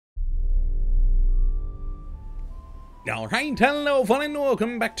Alright, hello everyone and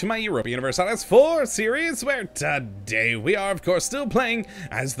welcome back to my Europa Universalis 4 series, where today we are of course still playing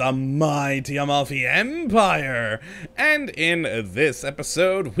as the mighty Amalfi Empire. And in this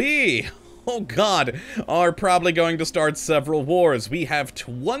episode we, oh god, are probably going to start several wars. We have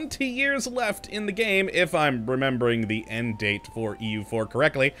 20 years left in the game, if I'm remembering the end date for EU4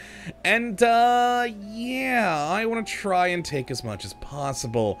 correctly. And yeah, I want to try and take as much as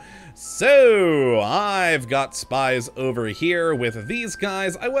possible. So, I've got spies over here with these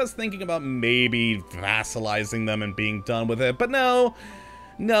guys. I was thinking about maybe vassalizing them and being done with it, but no,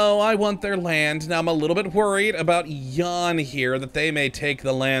 I want their land. Now, I'm a little bit worried about Jan here, that they may take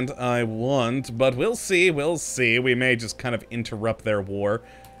the land I want, but we'll see, We may just kind of interrupt their war.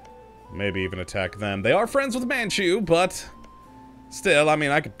 Maybe even attack them. They are friends with Manchu, but still, I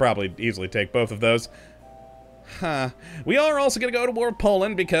mean, I could probably easily take both of those. We are also going to go to war with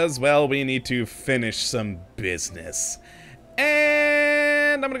Poland because, well, we need to finish some business.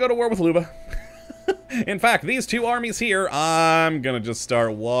 And I'm going to go to war with Luba. In fact, these two armies here, I'm going to just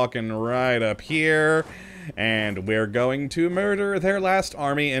start walking right up here. And we're going to murder their last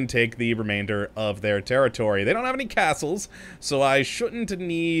army and take the remainder of their territory. They don't have any castles, so I shouldn't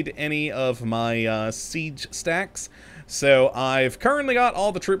need any of my siege stacks. So I've currently got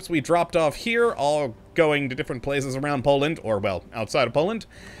all the troops we dropped off here, all going to different places around Poland, or, well, outside of Poland.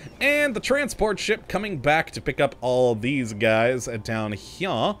 And the transport ship coming back to pick up all these guys down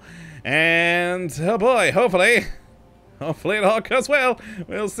here. And, oh boy, hopefully it all goes well.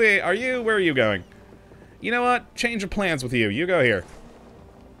 We'll see. Where are you going? You know what? Change of plans with you. You go here.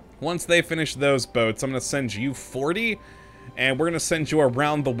 Once they finish those boats, I'm going to send you 40. And we're going to send you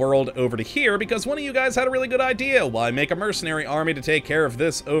around the world over to here, because one of you guys had a really good idea. Why make a mercenary army to take care of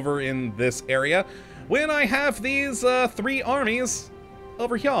this over in this area when I have these 3 armies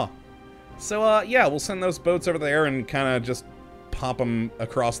over here? So, yeah, we'll send those boats over there and kind of just pop them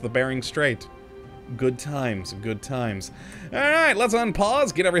across the Bering Strait. Good times, good times. Alright, let's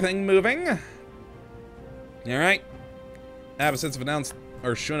unpause, get everything moving. Alright. Abbasids have announced,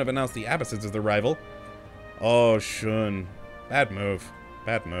 or Shun have announced the Abbasids as their rival. Oh, Shun. Bad move.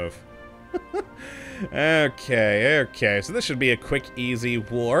 Bad move. Okay. So this should be a quick, easy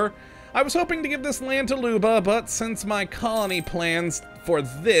war. I was hoping to give this land to Luba, but since my colony plans for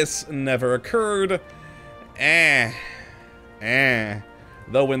this never occurred,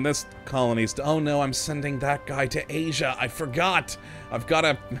 Though when this colony's... Oh no, I'm sending that guy to Asia. I forgot. I've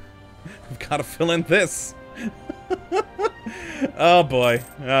gotta fill in this. Oh boy.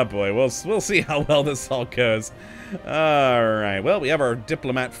 We'll see how well this all goes. Alright, well, we have our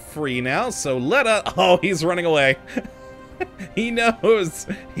diplomat free now, so let us... Oh, he's running away. He knows.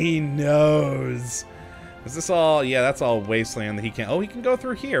 Is this all... Yeah, that's all wasteland that he can... Oh, he can go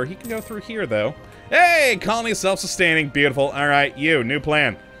through here. He can go through here, though. Hey, colony self-sustaining. Beautiful. Alright, new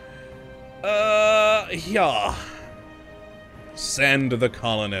plan. Yeah. Send the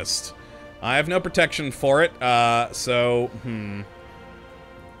colonist. I have no protection for it,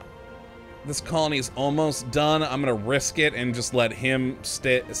 This colony's almost done. I'm gonna risk it and just let him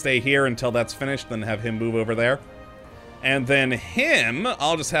stay here until that's finished, then have him move over there. And then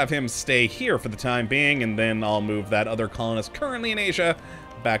I'll just have him stay here for the time being, and then I'll move that other colonist currently in Asia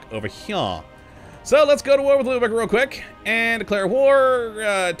back over here. So let's go to war with Lubeck real quick and declare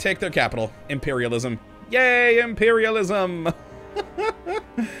war, take their capital. Imperialism. Yay, imperialism!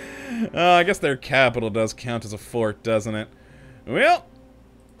 I guess their capital does count as a fort, doesn't it? Well,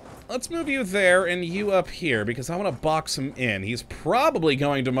 let's move you there and you up here, because I want to box him in. He's probably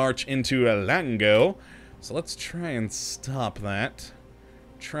going to march into Lango, so let's try and stop that.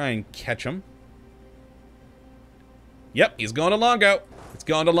 Try and catch him. Yep, he's going to Longo. It's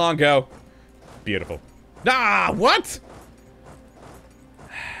going to Longo. Beautiful. Ah, what?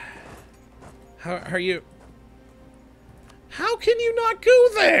 How are you... How can you not go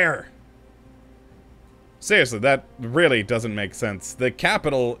there? Seriously, that really doesn't make sense. The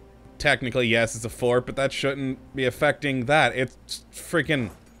capital, technically, yes, is a fort, but that shouldn't be affecting that. It's freaking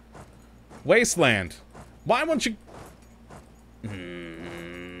wasteland. Why won't you...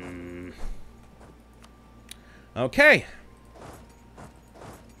 Okay.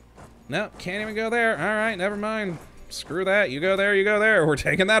 No, can't even go there. Alright, never mind. Screw that. You go there, you go there. We're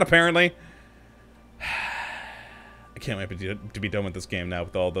taking that, apparently. I can't wait to be done with this game now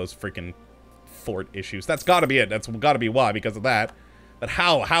with all those freaking fort issues. That's gotta be it. That's gotta be why, because of that. But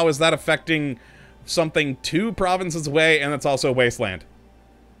how is that affecting something 2 provinces away, and it's also wasteland?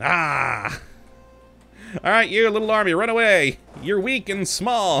 Ah! Alright, you little army, run away! You're weak and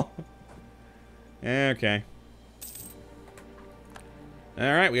small! Okay.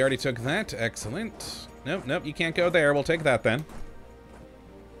 Alright, we already took that. Excellent. Nope, nope, you can't go there. We'll take that then.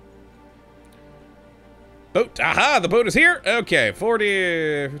 Boat. Aha, the boat is here. Okay, 40.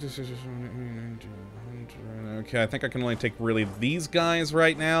 Okay, I think I can only take really these guys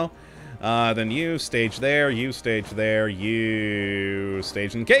right now. Then you stage there, you stage there, you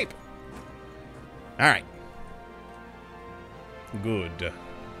stage in Cape. Alright. Good.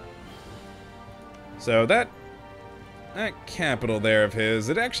 So that capital there of his,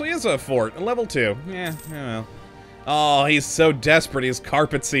 it actually is a fort, a level 2. Yeah, well. Oh, he's so desperate, he's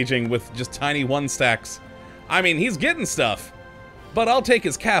carpet sieging with just tiny 1 stacks. I mean, he's getting stuff. But I'll take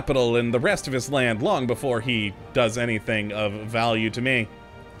his capital and the rest of his land long before he does anything of value to me.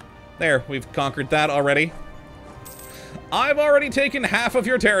 There, we've conquered that already. I've already taken half of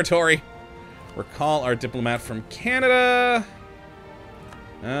your territory. Recall our diplomat from Canada.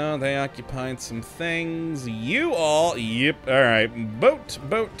 Oh, they occupied some things. You all... Yep, alright. Boat,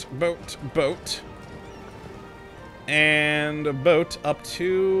 boat, boat, boat. And a boat up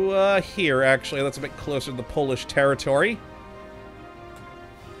to here, actually. That's a bit closer to the Polish territory.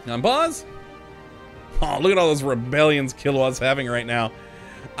 On pause. Oh, look at all those rebellions Kilwa's having right now.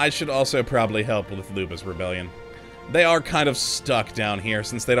 I should also probably help with Luba's rebellion. They are kind of stuck down here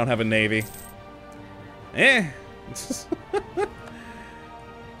since they don't have a navy.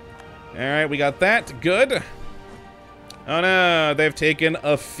 Alright, we got that. Good. Oh no, they've taken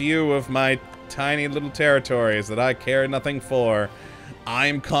a few of my tiny little territories that I care nothing for.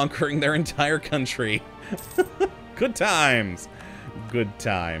 I'm conquering their entire country. Good times. Good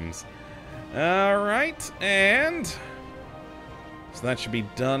times. Alright, and... so that should be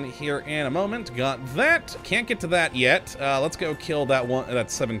done here in a moment. Got that. Can't get to that yet. Let's go kill that one,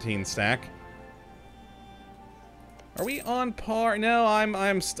 that 17 stack. Are we on par? No,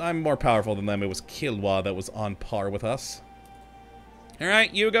 I'm more powerful than them. It was Kilwa that was on par with us.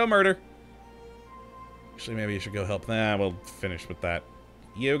 Alright, you go murder. Actually, maybe you should go help them. We'll finish with that.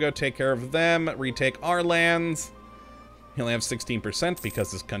 You go take care of them. Retake our lands. He only have 16%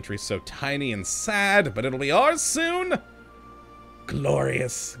 because this country's so tiny and sad, but it'll be ours soon.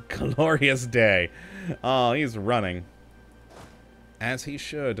 Glorious, glorious day. Oh, he's running. As he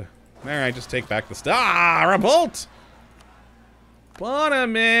should. Alright, just take back the stuff. Ah, revolt!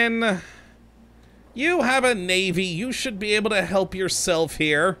 Bonneman! You have a navy. You should be able to help yourself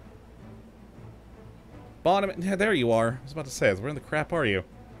here. Bonneman, yeah, there you are. I was about to say, where in the crap are you?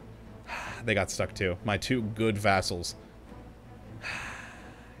 They got stuck too. My 2 good vassals.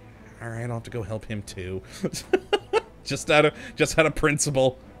 Alright, I'll have to go help him too. just out of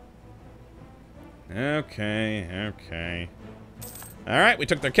principle. Okay, okay. Alright, we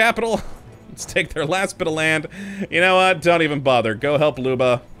took their capital. Let's take their last bit of land. You know what? Don't even bother. Go help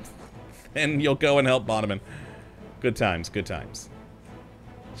Luba. And you'll go and help Bonneman. Good times, good times.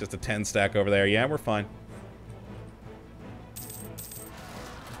 Just a 10 stack over there. Yeah, we're fine.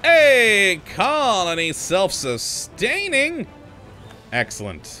 Hey! Colony self-sustaining!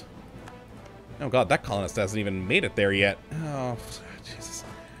 Excellent. Oh god, that colonist hasn't even made it there yet. Oh, Jesus.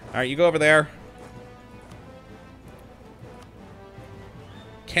 Alright, you go over there.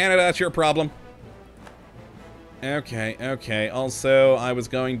 Canada, that's your problem. Okay, okay. Also, I was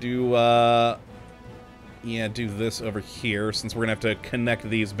going to, yeah, do this over here, since we're gonna have to connect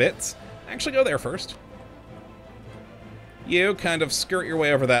these bits. Actually, go there first. You kind of skirt your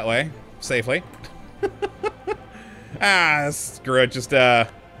way over that way, safely. Ah, screw it, just, head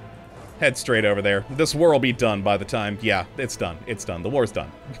straight over there. This war will be done by the time, yeah, it's done. It's done. The war's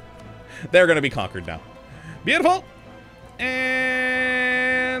done. They're gonna be conquered now. Beautiful!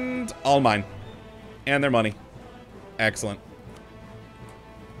 And all mine. And their money. Excellent.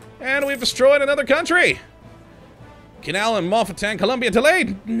 And we've destroyed another country! Canal in Malfatan, Colombia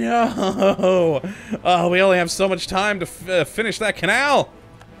delayed! No! Oh, we only have so much time to finish that canal!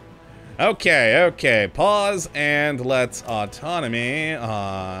 Okay, okay. Pause, and let's autonomy.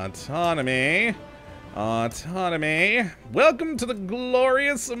 Autonomy. Autonomy. Welcome to the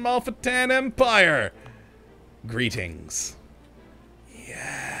glorious Amalfitan Empire! Greetings.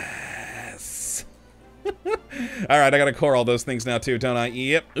 Yes. Alright, I gotta core all those things now too, don't I?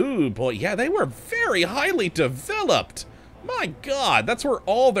 Yep. Ooh, boy. Yeah, they were very highly developed. My god, that's where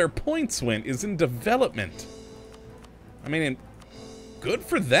all their points went, is in development. I mean, good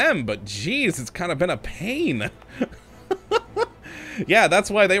for them, but geez, it's kind of been a pain. Yeah, that's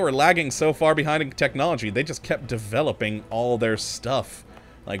why they were lagging so far behind in technology. They just kept developing all their stuff,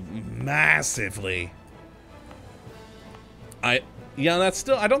 like, massively. Yeah, that's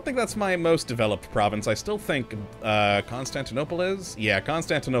still, I don't think that's my most developed province. I still think Constantinople is. Yeah,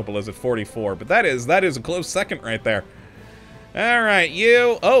 Constantinople is at 44, but that is a close second right there. Alright,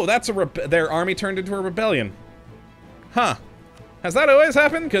 you... Oh, that's their army turned into a rebellion. Huh. Has that always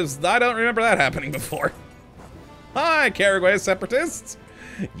happened? Because I don't remember that happening before. Hi, Caragway separatists.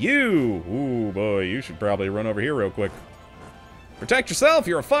 You... Ooh, boy, you should probably run over here real quick. Protect yourself,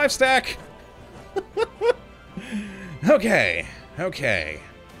 you're a 5-stack. Okay, okay.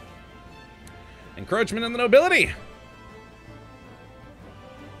 Encroachment in the nobility.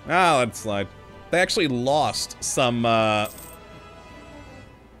 Ah, let's slide. They actually lost some,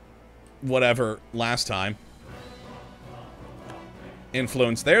 whatever last time.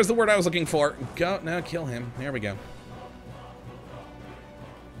 Influence. There's the word I was looking for. Go, no, kill him. There we go.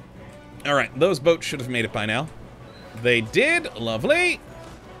 Alright, those boats should have made it by now. They did. Lovely.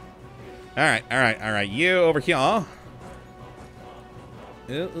 Alright, alright, alright. You over here.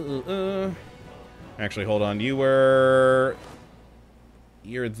 Actually, hold on. You're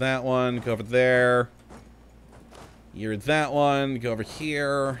that one. Go over there. You're that one. Go over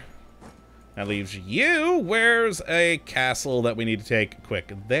here. That leaves you. Where's a castle that we need to take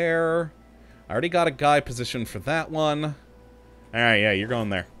quick? There. I already got a guy positioned for that one. Alright, yeah, you're going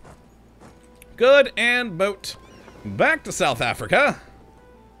there. Good, and boat. Back to South Africa.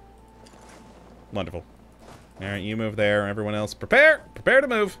 Wonderful. Alright, you move there. Everyone else, prepare. Prepare to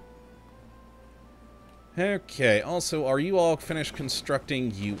move. Okay, also, are you all finished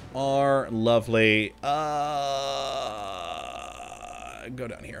constructing? You are. Lovely. Go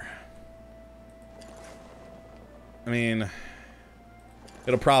down here. I mean,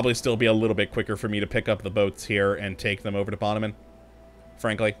 it'll probably still be a little bit quicker for me to pick up the boats here and take them over to Bonneman.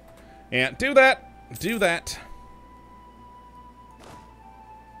 Frankly. Yeah, do that. Do that.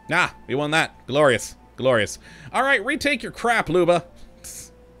 Ah, we won that. Glorious. Glorious. Alright, retake your crap, Luba.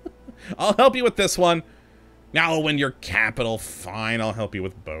 I'll help you with this one. Now I'll win your capital. Fine, I'll help you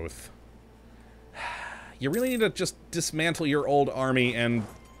with both. You really need to just dismantle your old army and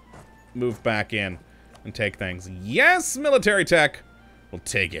move back in and take things. Yes, military tech. We'll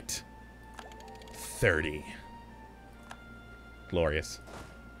take it. 30. Glorious.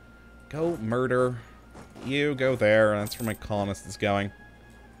 Go murder. You go there. That's where my colonist is going.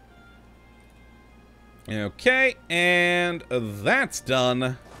 Okay, and that's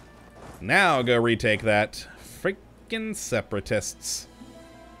done. Now go retake that. Freaking separatists.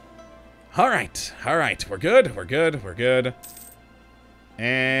 Alright, alright. We're good, we're good, we're good.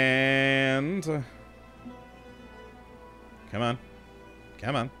 And... Come on.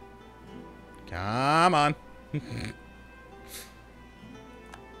 Come on. Come on.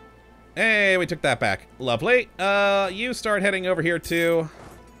 Hey, we took that back. Lovely. You start heading over here too.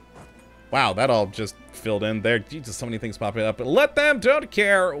 Wow, that all just filled in there. Jesus, so many things popping up. But let them, don't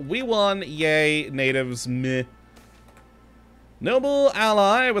care. We won. Yay, natives. Meh. Noble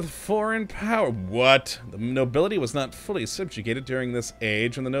ally with foreign power. What? The nobility was not fully subjugated during this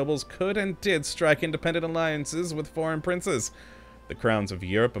age, and the nobles could and did strike independent alliances with foreign princes. The crowns of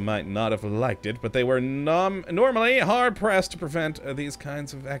Europe might not have liked it, but they were normally hard-pressed to prevent these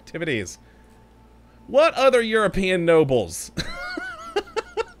kinds of activities. What other European nobles?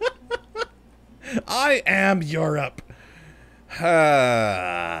 I am Europe.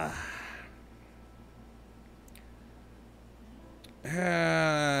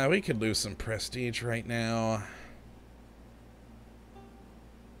 We could lose some prestige right now.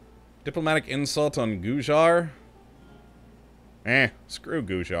 Diplomatic insult on Gujar? Screw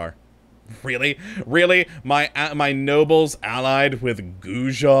Gujar. Really? Really? My nobles allied with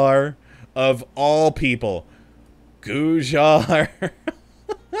Gujar? Of all people. Gujar.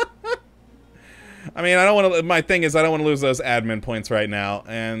 I mean, I don't want to... My thing is, I don't want to lose those admin points right now.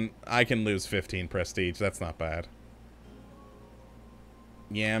 And I can lose 15 prestige. That's not bad.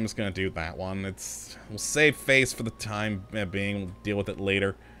 Yeah, I'm just going to do that one. We'll save face for the time being. We'll deal with it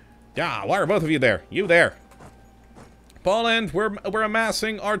later. Yeah, why are both of you there? You there. Poland, we're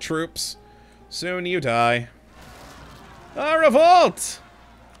amassing our troops. Soon you die. A revolt!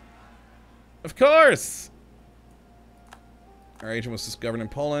 Of course! Our agent was discovered in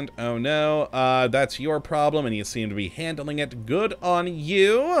Poland. Oh no, that's your problem, and you seem to be handling it. Good on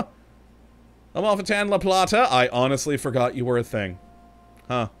you! Amalfi La Plata, I honestly forgot you were a thing.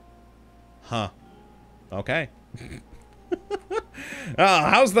 Huh. Huh. Okay.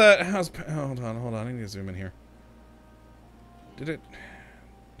 How's... Hold on, I need to zoom in here.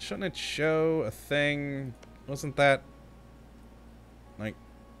 Shouldn't it show a thing? Wasn't that... Like...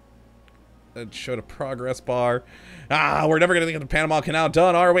 It showed a progress bar. We're never gonna get the Panama Canal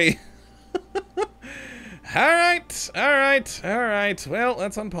done, are we? Alright, alright, alright. Well,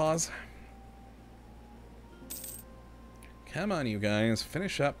 let's unpause. Come on, you guys.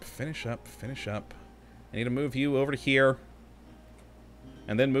 Finish up, finish up, finish up. I need to move you over to here.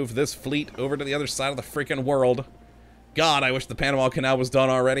 And then move this fleet over to the other side of the freaking world. God, I wish the Panama Canal was done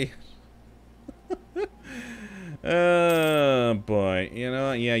already. Oh, boy. You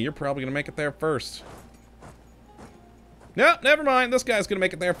know, yeah, you're probably going to make it there first. No, never mind. This guy's going to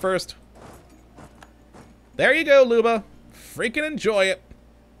make it there first. There you go, Luba. Freaking enjoy it.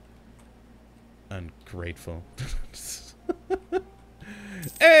 Ungrateful.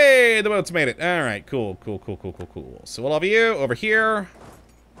 Hey, the boat's made it. All right, cool. So we'll have you over here.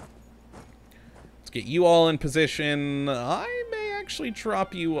 Let's get you all in position. I may actually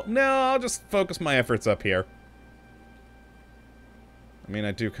drop you. No, I'll just focus my efforts up here. I mean,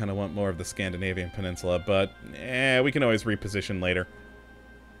 I do kind of want more of the Scandinavian peninsula, but we can always reposition later.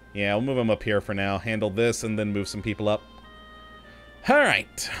 Yeah, we'll move them up here for now. Handle this and then move some people up. All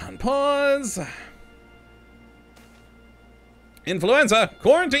right, on pause. Influenza,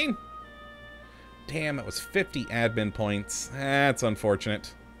 quarantine. Damn, that was 50 admin points. That's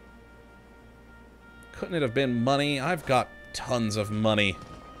unfortunate. Couldn't it have been money? I've got tons of money.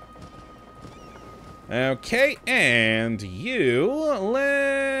 Okay, and you,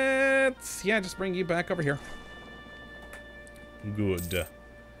 let's, yeah, just bring you back over here. Good.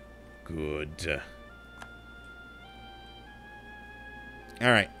 Good.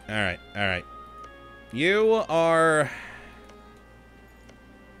 Alright.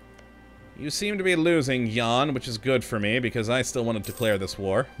 You seem to be losing, Jan, which is good for me, because I still want to declare this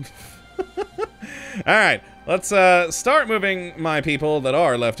war. Alright, let's start moving my people that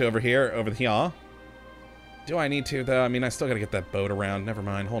are left over here, over here. Do I need to, though? I mean, I still gotta get that boat around. Never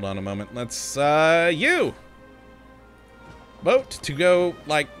mind, hold on a moment. Let's, you! Boat to go,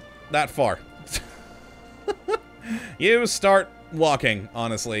 like, that far. You start walking,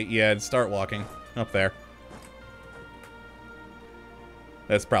 honestly. Yeah, start walking. Up there.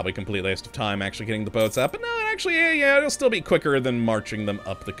 That's probably a complete waste of time, actually, getting the boats up. But no, actually, yeah, it'll still be quicker than marching them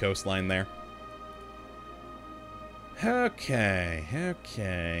up the coastline there. Okay.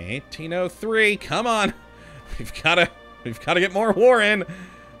 1803, come on! We've gotta get more war in!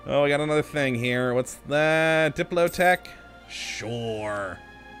 Oh, we got another thing here. What's that? Diplotech? Sure.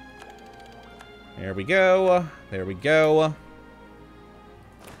 There we go.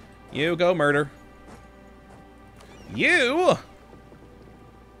 You go murder. You!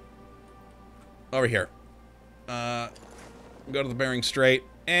 Over here. Go to the Bering Strait.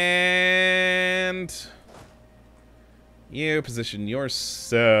 And... you position your...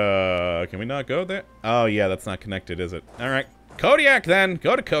 can we not go there? Oh, yeah, that's not connected, is it? Alright. Kodiak, then!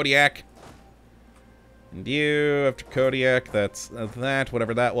 Go to Kodiak. And you, after Kodiak, that's that,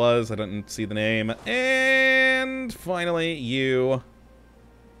 whatever that was. I didn't see the name. And finally, you.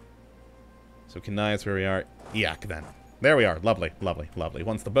 So Kenai's where we are. Yak, then. There we are. Lovely.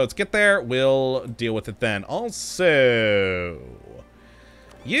 Once the boats get there, we'll deal with it then. Also,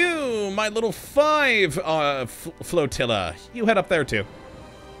 you, my little 5 flotilla, you head up there too.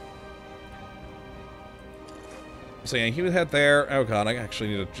 So yeah, you head there. Oh god, I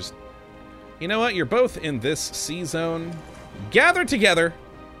actually need to just... you know what? You're both in this sea zone. Gather together.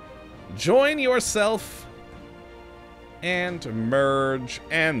 Join yourself. And merge.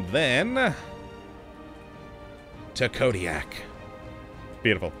 And then... to Kodiak.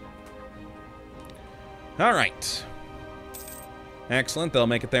 Beautiful. Alright. Excellent. They'll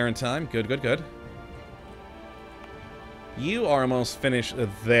make it there in time. Good. You are almost finished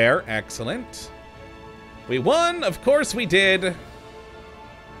there. Excellent. We won! Of course we did!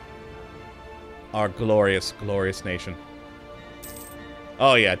 Our glorious nation.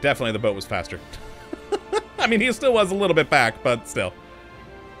 Oh yeah, definitely the boat was faster. I mean, he still was a little bit back, but still.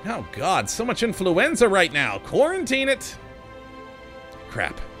 Oh god, so much influenza right now. Quarantine it.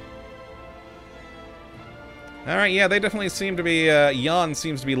 Crap. Alright, yeah, they definitely seem to be, Jan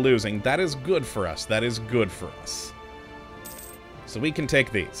seems to be losing. That is good for us. So we can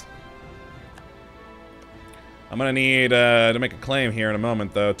take these. I'm gonna need, to make a claim here in a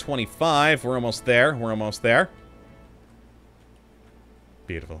moment, though. 25, we're almost there.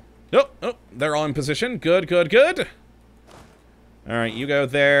 Beautiful. Oh, they're all in position. Good. Alright, you go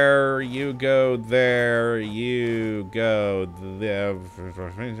there, you go there, you go there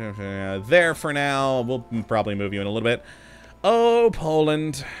for now. We'll probably move you in a little bit. Oh,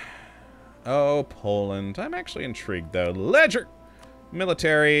 Poland. I'm actually intrigued, though. Ledger.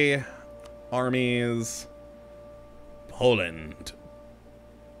 Military. Armies. Poland.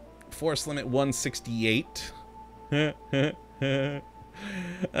 Force limit 168.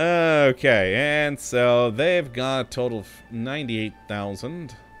 Okay, and so they've got a total of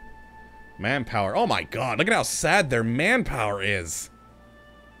 98,000 manpower. Oh my god, look at how sad their manpower is.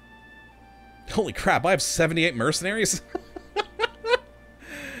 Holy crap, I have 78 mercenaries?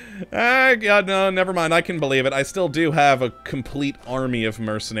 God, no, never mind. I can believe it. I still do have a complete army of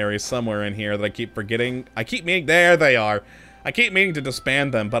mercenaries somewhere in here that I keep forgetting. There they are. I keep meaning to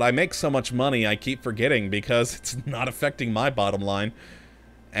disband them, but I make so much money I keep forgetting because it's not affecting my bottom line.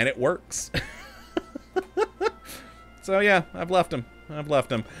 And it works. So yeah, I've left him.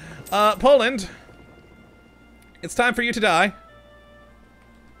 Poland. It's time for you to die.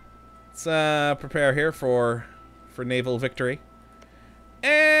 Let's prepare here for naval victory.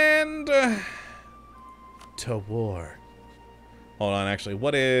 And to war. Hold on, actually,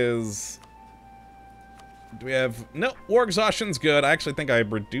 what is... Do we have... No, war exhaustion's good. I actually think I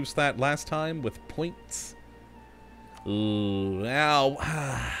reduced that last time with points. Ooh, ow.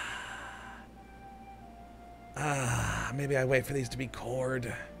 Maybe I wait for these to be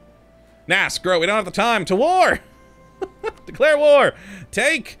cored. Nah, screw it, we don't have the time. To war! Declare war!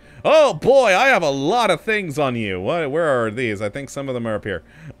 Take... Oh boy, I have a lot of things on you. Where are these? I think some of them are up here.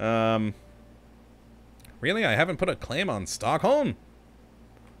 Really? I haven't put a claim on Stockholm?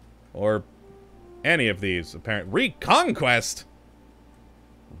 Or any of these, apparently. Reconquest?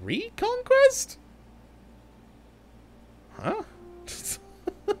 Reconquest? Huh?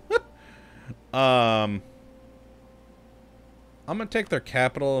 I'm gonna take their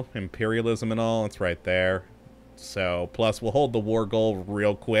capital, imperialism and all. It's right there. So, plus we'll hold the war goal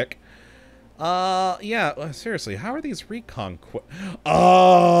real quick. Yeah, seriously, how are these reconquest? Oh!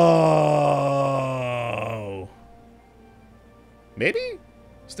 Maybe?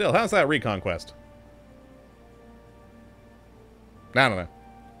 Still, how's that reconquest? I don't know.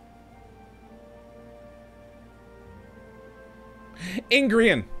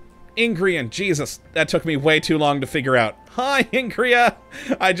 Ingrian, Jesus, that took me way too long to figure out. Hi, Ingria!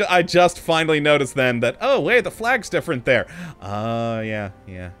 I just finally noticed then that, oh, wait, the flag's different there. Yeah,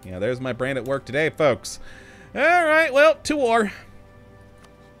 there's my brain at work today, folks. Alright, well, to war.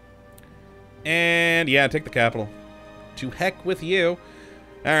 And, yeah, take the capital. To heck with you.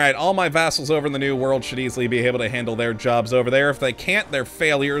 Alright, all my vassals over in the New World should easily be able to handle their jobs over there. If they can't, they're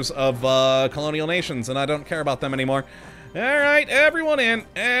failures of colonial nations, and I don't care about them anymore. Alright, everyone in.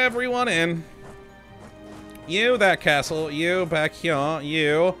 Everyone in. You, that castle. You, back here.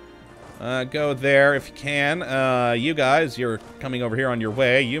 You. Go there if you can. You guys, you're coming over here on your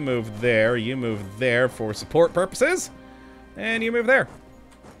way. You move there. You move there for support purposes. And you move there.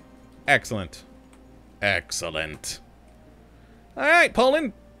 Excellent. Excellent. Alright,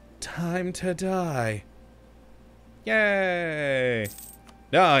 Poland. Time to die. Yay.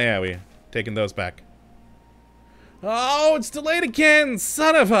 Oh, yeah, we taking those back. Oh, it's delayed again!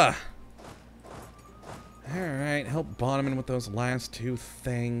 Son of a... Alright, help Bonneman with those last two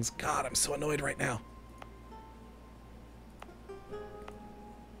things. God, I'm so annoyed right now.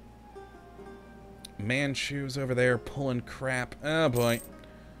 Manchu's over there pulling crap. Oh, boy.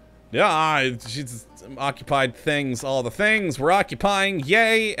 Yeah, she's occupied things. All the things we're occupying.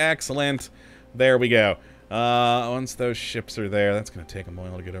 Yay! Excellent. There we go. Once those ships are there, that's going to take a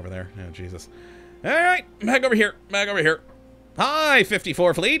while to get over there. Oh, Jesus. Alright, back over here. Back over here. Hi,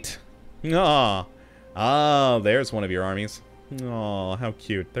 54 Fleet. Aw. Oh, there's one of your armies. Oh, how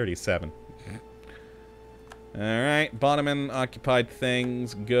cute. 37. Alright, Bonneman occupied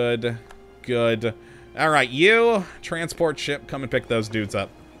things. Good. Good. Alright, you, transport ship, come and pick those dudes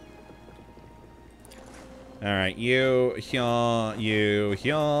up. Alright, you, here.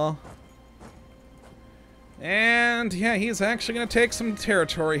 And, yeah, he's actually going to take some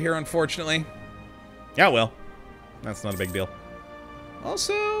territory here, unfortunately. Yeah, well, that's not a big deal.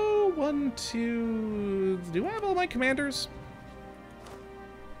 Also, 1, 2... Do I have all my commanders?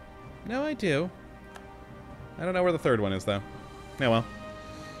 No, I do. I don't know where the third one is, though. Yeah, well.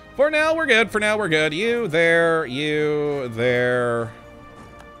 For now, we're good. For now, we're good. You there. You there.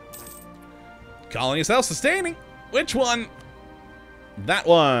 Colony self-sustaining. Which one? That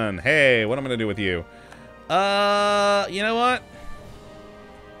one. Hey, what am I going to do with you? You know what?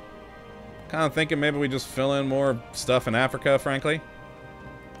 Kind of thinking maybe we just fill in more stuff in Africa, frankly.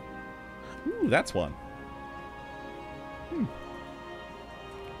 Ooh, that's one.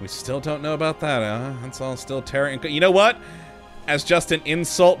 We still don't know about that, huh? That's all still terror. You know what? As just an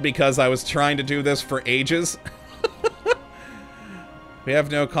insult because I was trying to do this for ages. We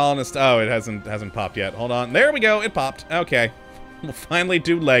have no colonist. Oh, it hasn't popped yet. Hold on. There we go. It popped. Okay. We'll finally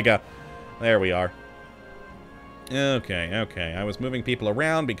do Lega. There we are. Okay, okay. I was moving people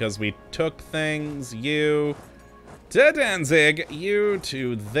around because we took things. You to Danzig. You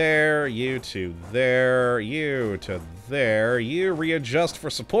to there. You to there. You to there. You readjust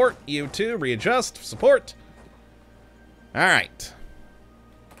for support. You too. Readjust. Support. Alright.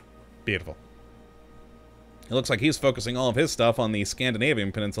 Beautiful. It looks like he's focusing all of his stuff on the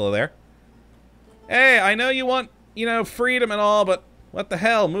Scandinavian peninsula there. Hey, I know you want, you know, freedom and all, but what the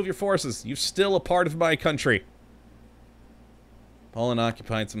hell? Move your forces. You're still a part of my country. Poland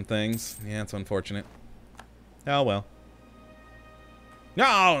occupied some things. Yeah, it's unfortunate. Oh, well.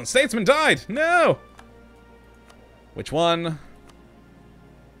 No! Statesman died! No! Which one?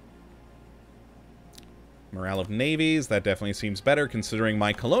 Morale of navies. That definitely seems better, considering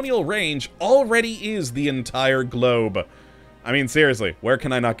my colonial range already is the entire globe. I mean, seriously, where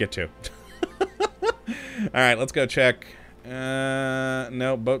can I not get to? Alright, let's go check.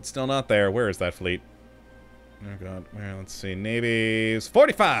 No, boat's still not there. Where is that fleet? Oh, God. Well, let's see. Navies.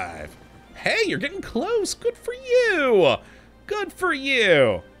 45! Hey, you're getting close. Good for you! Good for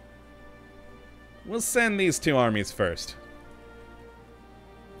you! We'll send these two armies first.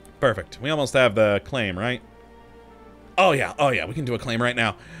 Perfect. We almost have the claim, right? Oh, yeah. Oh, yeah. We can do a claim right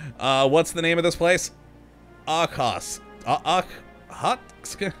now. What's the name of this place? Akhos.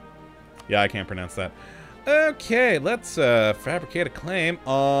 Akhotsk? Yeah, I can't pronounce that. Okay, let's fabricate a claim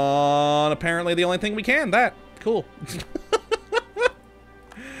on apparently the only thing we can. That. Cool.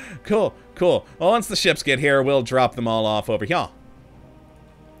 Cool, cool. Well, once the ships get here, we'll drop them all off over here.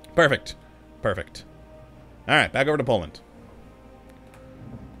 Perfect. Perfect. Alright, back over to Poland.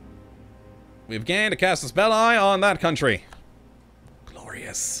 We've gained a casus belli on that country.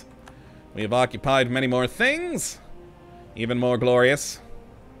 Glorious. We have occupied many more things. Even more glorious.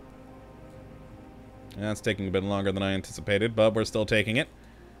 That's taking a bit longer than I anticipated, but we're still taking it.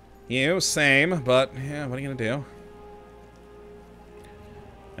 You, same, but yeah, what are you gonna do?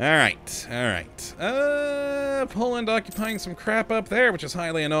 Alright, alright. Poland occupying some crap up there, which is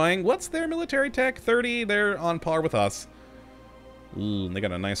highly annoying. What's their military tech? 30, they're on par with us. Ooh, and they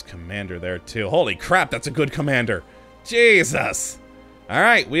got a nice commander there, too. Holy crap, that's a good commander. Jesus!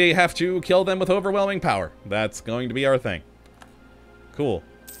 Alright, we have to kill them with overwhelming power. That's going to be our thing. Cool.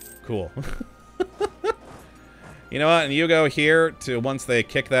 Cool. You know what, and you go here to, once they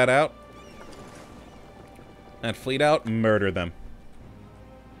kick that out, that fleet out, murder them.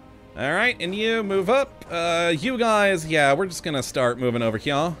 Alright, and you move up. You guys, yeah, we're just gonna start moving over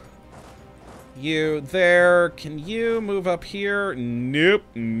here. You there, can you move up here? Nope,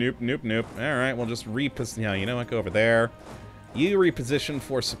 nope, nope, nope. Alright, we'll just reposition, yeah, you know what, go over there. You reposition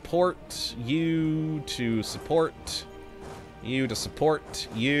for support. You to support. You to support.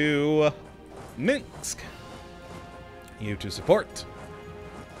 You, Minsk. You to support.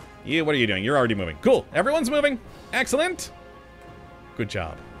 You, what are you doing? You're already moving. Cool. Everyone's moving. Excellent. Good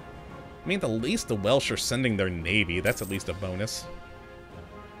job. I mean, at the least the Welsh are sending their navy. That's at least a bonus.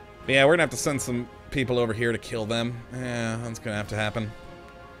 But yeah, we're gonna have to send some people over here to kill them. Yeah, that's gonna have to happen.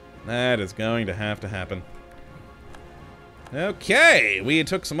 That is going to have to happen. Okay, we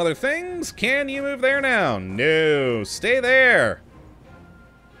took some other things. Can you move there now? No, stay there.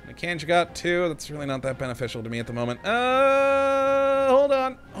 Can't you got two? That's really not that beneficial to me at the moment. Hold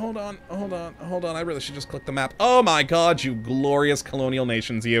on, hold on, hold on, hold on. I really should just click the map. Oh my god, you glorious colonial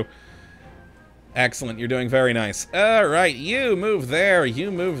nations, you. Excellent, you're doing very nice. Alright, you move there,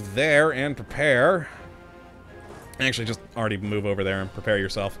 and prepare. Actually, just already move over there and prepare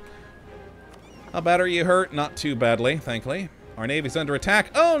yourself. How bad are you hurt? Not too badly, thankfully. Our navy's under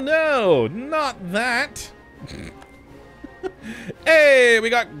attack. Oh no, not that. Hey, we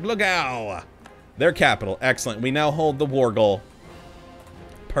got Glogau. Their capital. Excellent. We now hold the war goal.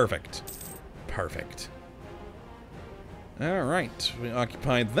 Perfect. Perfect. Alright. We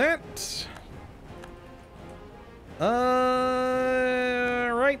occupied that.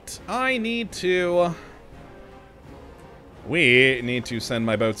 Right. I need to... We need to send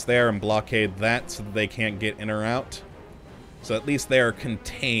my boats there and blockade that so that they can't get in or out. So at least they're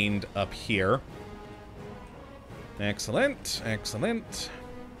contained up here. Excellent, excellent.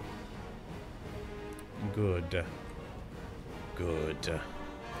 Good. Good.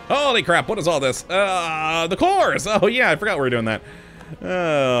 Holy crap, what is all this? The cores! Oh yeah, I forgot we were doing that.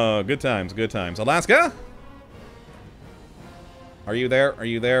 Oh, good times, good times. Alaska? Are you there? Are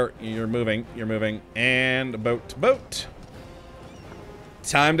you there? You're moving, you're moving. And boat to boat.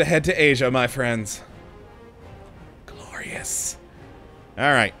 Time to head to Asia, my friends. Glorious.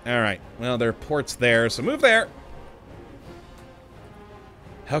 Alright, alright. Well, there are ports there, so move there.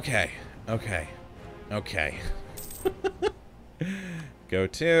 Okay, okay, okay. Go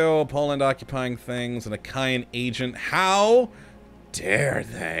to Poland occupying things, an Achaean agent. How dare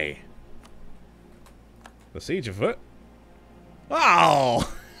they? The siege afoot.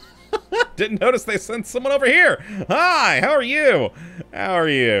 Oh! Didn't notice they sent someone over here. Hi, how are you? How are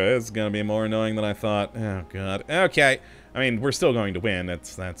you? This is gonna be more annoying than I thought. Oh god. Okay. I mean, we're still going to win.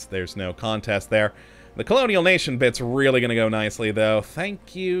 There's no contest there. The colonial nation bit's really gonna go nicely, though.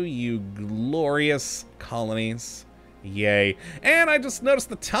 Thank you, you glorious colonies. Yay. And I just noticed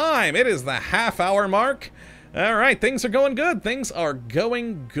the time. It is the half-hour mark. All right, things are going good. Things are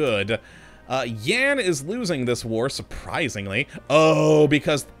going good. Yan is losing this war, surprisingly. Oh,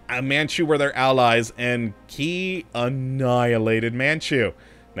 because Manchu were their allies, and Qi annihilated Manchu.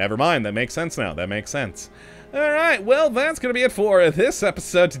 Never mind, that makes sense now. That makes sense. Alright, well, that's going to be it for this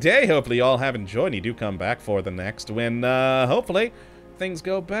episode today. Hopefully you all have enjoyed, and you do come back for the next when, hopefully, things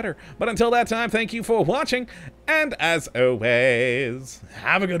go better. But until that time, thank you for watching, and as always,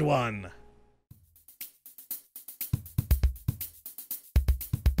 have a good one.